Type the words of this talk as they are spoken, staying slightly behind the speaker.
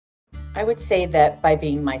I would say that by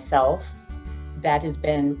being myself, that has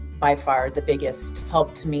been by far the biggest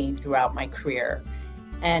help to me throughout my career.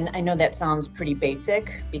 And I know that sounds pretty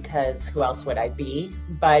basic because who else would I be?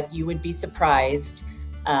 But you would be surprised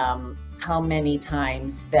how many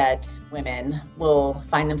times that women will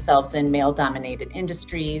find themselves in male-dominated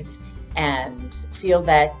industries and feel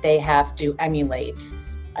that they have to emulate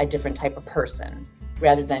a different type of person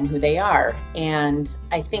rather than who they are. And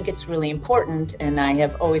I think it's really important, and I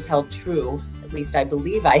have always held true, at least I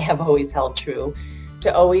believe I have always held true,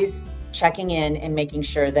 to always checking in and making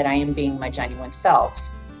sure that I am being my genuine self.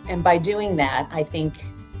 And by doing that, I think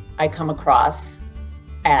I come across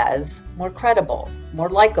as more credible, more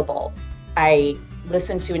likable. I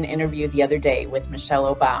listened to an interview the other day with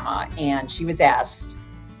Michelle Obama, and she was asked,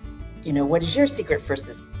 what is your secret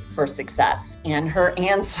for success? And her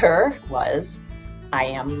answer was, I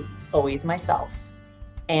am always myself.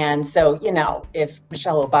 And so, if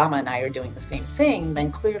Michelle Obama and I are doing the same thing,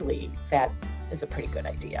 then clearly that is a pretty good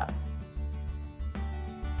idea.